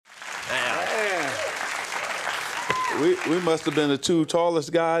We must have been the two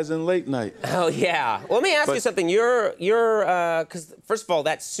tallest guys in late night. Oh, yeah. Well, let me ask you something. Because first of all,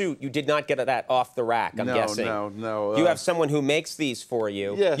 that suit, you did not get that off the rack, I'm guessing. No. You have someone who makes these for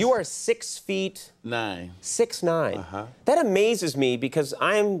you. Yes. You are 6'9". 6'9". Uh-huh. That amazes me because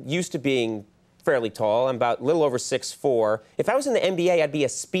I'm used to being fairly tall. I'm about a little over 6'4". If I was in the NBA, I'd be a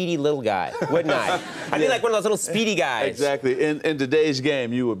speedy little guy, wouldn't I? I'd be like one of those little speedy guys. Exactly. In today's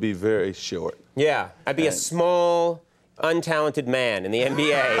game, you would be very short. Yeah, I'd be a small, untalented man in the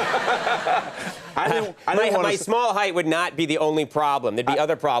NBA. My small height would not be the only problem. There'd be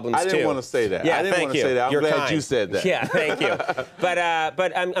other problems, too. I didn't want to say that. Yeah, I didn't want to say that. I'm glad you said that. Yeah, thank you. But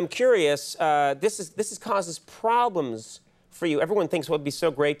I'm curious. This causes problems for you. Everyone thinks, well, it'd be so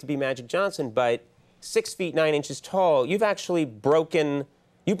great to be Magic Johnson, but 6 feet 9 inches tall, you've actually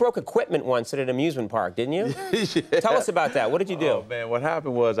you broke equipment once at an amusement park, didn't you? Yeah. Tell us about that. What did you do? Oh, man, what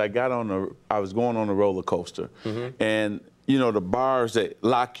happened was I was going on a roller coaster, and, you know, the bars that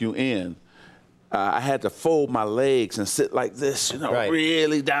lock you in, I had to fold my legs and sit like this, you know,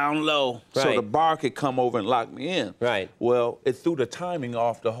 really down low, so the bar could come over and lock me in. Right. Well, it threw the timing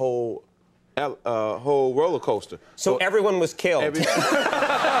off the whole roller coaster. So everyone was killed.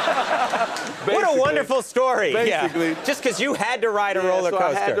 What a wonderful story. Basically. Yeah. Just because you had to ride a roller coaster.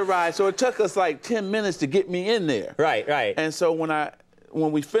 I had to ride. So it took us like 10 minutes to get me in there. Right. And so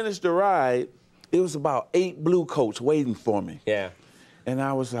when we finished the ride, it was about 8 blue coats waiting for me. Yeah. And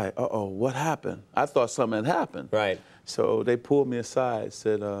I was like, uh-oh, what happened? I thought something had happened. Right. So they pulled me aside,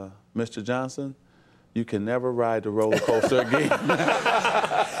 said, Mr. Johnson, you can never ride the roller coaster again.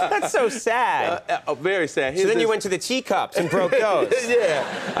 That's so sad. Very sad. So then you went to the teacups and broke those.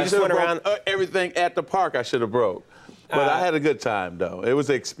 Yeah. You just went around. Everything at the park I should have broke. But I had a good time, though. It was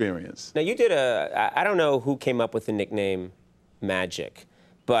an experience. Now, you did I don't know who came up with the nickname Magic,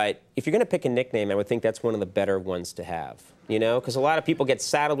 but if you're going to pick a nickname, I would think that's one of the better ones to have. You know, because a lot of people get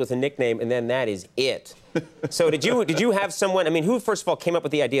saddled with a nickname, and then that is it. So did you have someone? I mean, who first of all came up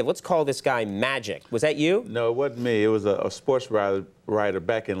with the idea of let's call this guy Magic? Was that you? No, it wasn't me. It was a sports writer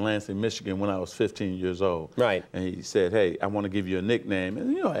back in Lansing, Michigan, when I was 15 years old. Right. And he said, "Hey, I want to give you a nickname."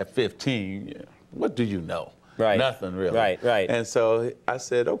 And you know, at 15, what do you know? Right. Nothing really. Right. And so I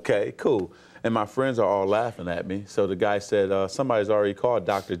said, "Okay, cool." And my friends are all laughing at me. So the guy said, somebody's already called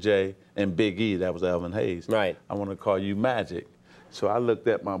Dr. J and Big E. That was Elvin Hayes. Right. I want to call you Magic. So I looked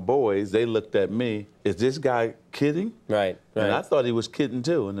at my boys. They looked at me. Is this guy kidding? Right. And I thought he was kidding,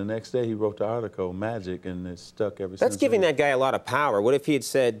 too. And the next day, he wrote the article, Magic, and it stuck ever since. That's giving that guy a lot of power. What if he had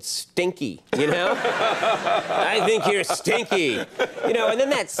said Stinky, you know? I think you're stinky. You know, and then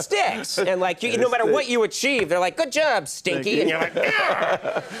that sticks. And, like, no matter what you achieve, they're like, good job, Stinky. And you're like,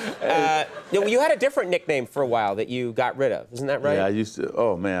 you had a different nickname for a while that you got rid of. Isn't that right? Yeah, I used to.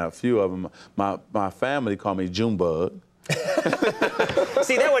 Oh, man, a few of them. My family called me Junebug.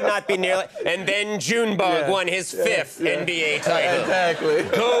 See, that would not be nearly. And then Junebug won his 5th NBA title. Exactly.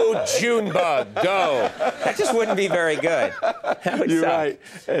 Go Junebug, go. That just wouldn't be very good. You're right.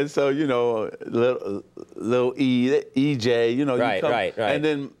 And so, you know, little EJ, you know. Right. And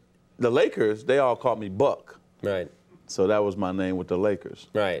then the Lakers, they all called me Buck. Right. So that was my name with the Lakers.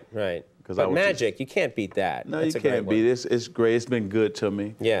 Right. But Magic, you can't beat that. No, you can't beat it. It's great. It's been good to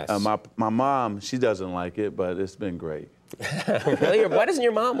me. Yes. My mom, she doesn't like it, but it's been great. Really? Why doesn't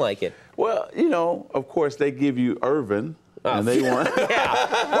your mom like it? Well, you know, of course, they give you Irvin. And they want.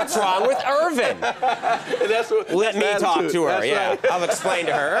 Yeah. What's wrong with Irvin? Let me talk to her. Yeah. I'll explain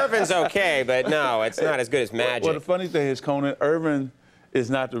to her. Irvin's okay, but no, it's not as good as Magic. Well, the funny thing is, Conan, Irvin is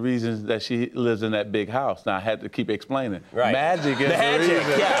not the reason that she lives in that big house. Now, I had to keep explaining. Right. Magic is the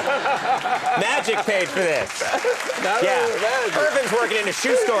reason. Yeah. Magic paid for this. Irvin's working in a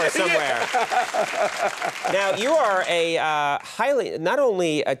shoe store somewhere. Now, you are a not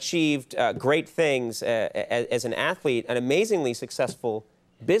only achieved great things as an athlete, an amazingly successful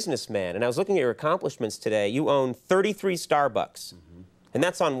businessman. And I was looking at your accomplishments today. You own 33 Starbucks. And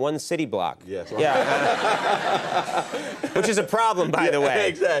that's on one city block. Yes. Yeah. Which is a problem, by the way.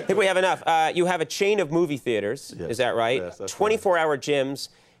 Exactly. I think we have enough. You have a chain of movie theaters. Yes. Is that right? Yes, 24-hour gyms.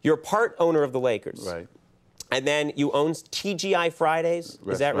 You're part owner of the Lakers. Right. And then you own TGI Fridays.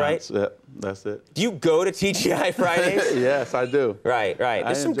 Is that right? Yep, that's it. Do you go to TGI Fridays? Yes, I do. Right.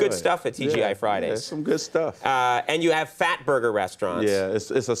 There's some good stuff at TGI Fridays. There's some good stuff. And you have Fat Burger restaurants. Yeah,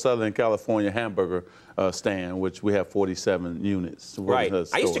 it's a Southern California hamburger stand, which we have 47 units. Right.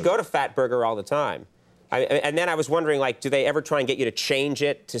 I used to go to Fat Burger all the time. And then I was wondering, like, do they ever try and get you to change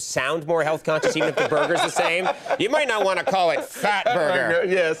it to sound more health conscious, even if the burger's the same? You might not want to call it Fat Burger.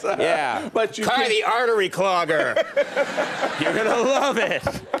 Yes. Yeah. But you try the artery clogger. You're gonna love it.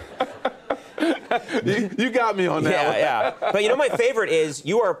 You got me on that one. Yeah. But you know, my favorite is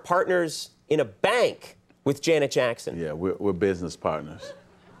you are partners in a bank with Janet Jackson. Yeah, we're business partners.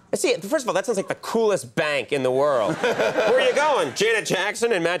 See, first of all, that sounds like the coolest bank in the world. Where are you going? Janet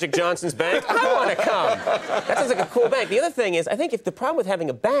Jackson and Magic Johnson's bank? I want to come. That sounds like a cool bank. The other thing is, I think if the problem with having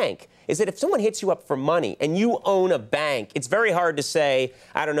a bank is that if someone hits you up for money and you own a bank, it's very hard to say,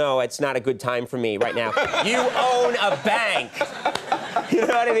 I don't know, it's not a good time for me right now. You own a bank. You know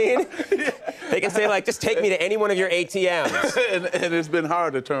what I mean? They can say, like, just take me to any one of your ATMs. and it's been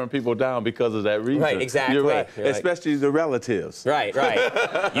hard to turn people down because of that reason. Right, exactly. You're right. You're Especially the relatives. Right.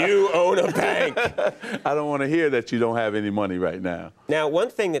 You own a bank. I don't want to hear that you don't have any money right now. Now, one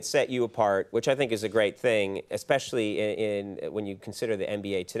thing that set you apart, which I think is a great thing, especially when you consider the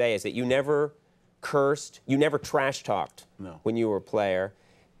NBA today, is that you never cursed, you never trash-talked when you were a player.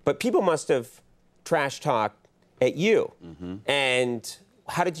 But people must have trash-talked at you. And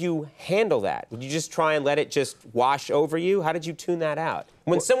how did you handle that? Did you just try and let it just wash over you? How did you tune that out?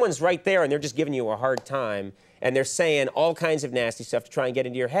 When someone's right there and they're just giving you a hard time and they're saying all kinds of nasty stuff to try and get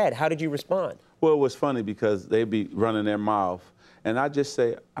into your head, how did you respond? Well, it was funny because they'd be running their mouth, and I just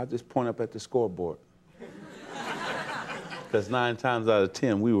point up at the scoreboard. Because 9 times out of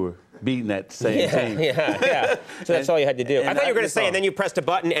 10, we were beating that same team. Yeah. So that's all you had to do. I thought you were going to say, and then you pressed a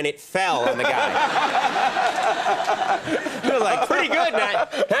button and it fell on the guy. You were like, pretty good,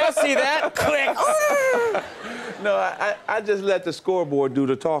 Matt. Now see that? Click. No, I just let the scoreboard do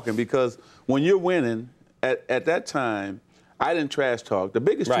the talking, because when you're winning, at that time, I didn't trash talk. The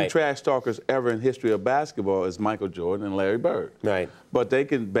biggest two trash talkers ever in history of basketball is Michael Jordan and Larry Bird. Right. But they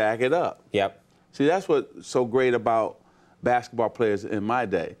can back it up. Yep. See, that's what's so great about basketball players in my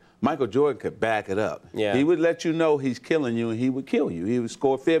day. Michael Jordan could back it up. Yeah. He would let you know he's killing you, and he would kill you. He would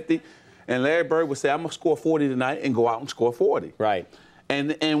score 50, and Larry Bird would say, I'm going to score 40 tonight, and go out and score 40. Right.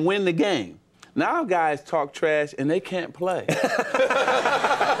 And win the game. Now guys talk trash, and they can't play. You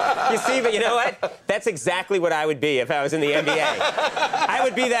see, but you know what? That's exactly what I would be if I was in the NBA. I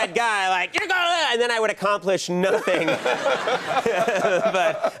would be that guy, like, you're going, and then I would accomplish nothing. But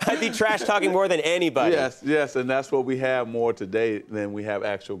I'd be trash-talking more than anybody. Yes, and that's what we have more today than we have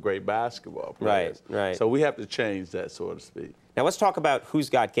actual great basketball players. Right. So we have to change that, so to speak. Now let's talk about Who's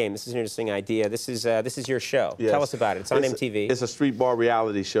Got Game. This is an interesting idea. This is your show. Yes. Tell us about it. It's on MTV. It's a street ball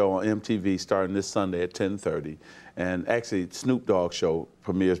reality show on MTV starting this Sunday at 10:30. And actually, Snoop Dogg's show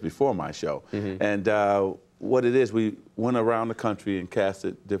premieres before my show. And what it is, we went around the country and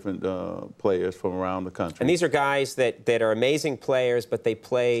casted different players from around the country. And these are guys that are amazing players, but they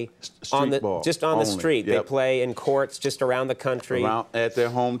play just on the street. Yep. They play in courts just around the country. At their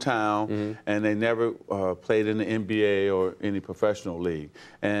hometown, and they never played in the NBA or any professional league.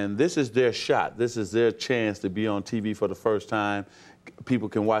 And this is their shot. This is their chance to be on TV for the first time. People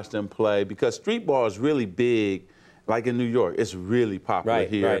can watch them play, because street ball is really big. Like in New York, it's really popular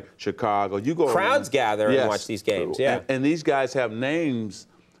here. Chicago, you go. Crowds gather and watch these games. Yeah, and these guys have names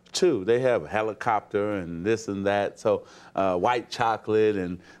too. They have helicopter and this and that. So white chocolate,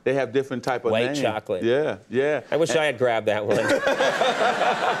 and they have different type of names. White chocolate. Yeah. I wish I had grabbed that one.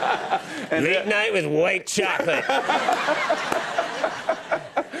 Late night with white chocolate.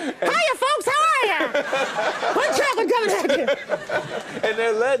 Hiya, folks. How are you? White chocolate coming at you. And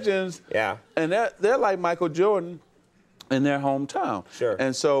they're legends. Yeah. And they're like Michael Jordan in their hometown. Sure.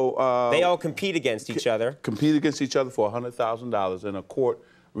 And so they all compete against each other. Compete against each other for $100,000 in a court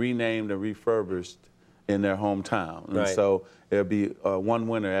renamed and refurbished in their hometown. And so there'll be one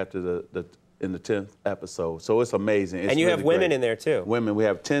winner after in the 10th episode. So it's amazing. It's and you really have women great. in there too. Women. We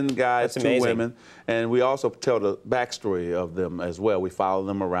have 10 guys, 2 women, and we also tell the backstory of them as well. We follow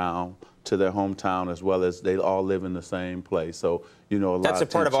them around to their hometown, as well as they all live in the same place. So, you know, That's a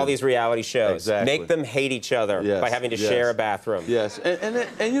part of all these reality shows. Exactly. Make them hate each other by having to share a bathroom. Yes,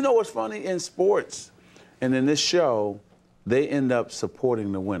 and you know what's funny? In sports and in this show, they end up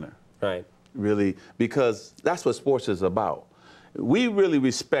supporting the winner. Right. Really, because that's what sports is about. We really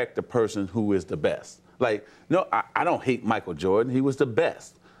respect the person who is the best. Like, no, I don't hate Michael Jordan. He was the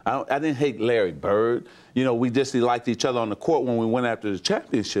best. I didn't hate Larry Bird. You know, we just liked each other on the court when we went after the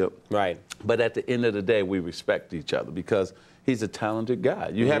championship. Right. But at the end of the day, we respect each other because he's a talented guy.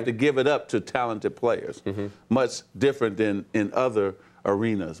 You have to give it up to talented players. Much different than in other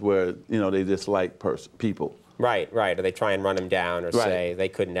arenas where, you know, they dislike people. Right. Or they try and run him down or say, they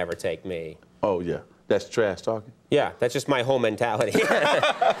could never take me. Oh, yeah. That's trash talking. Yeah, that's just my whole mentality.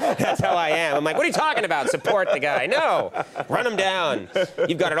 That's how I am. I'm like, what are you talking about? Support the guy. No, run him down.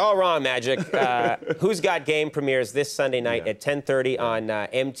 You've got it all wrong, Magic. Who's Got Game premieres this Sunday night at 10:30 on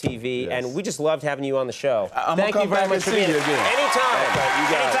MTV, and we just loved having you on the show. Thank you very much for being here again. Anytime.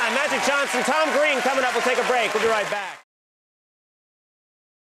 Okay, Anytime. Magic Johnson, Tom Green coming up. We'll take a break. We'll be right back.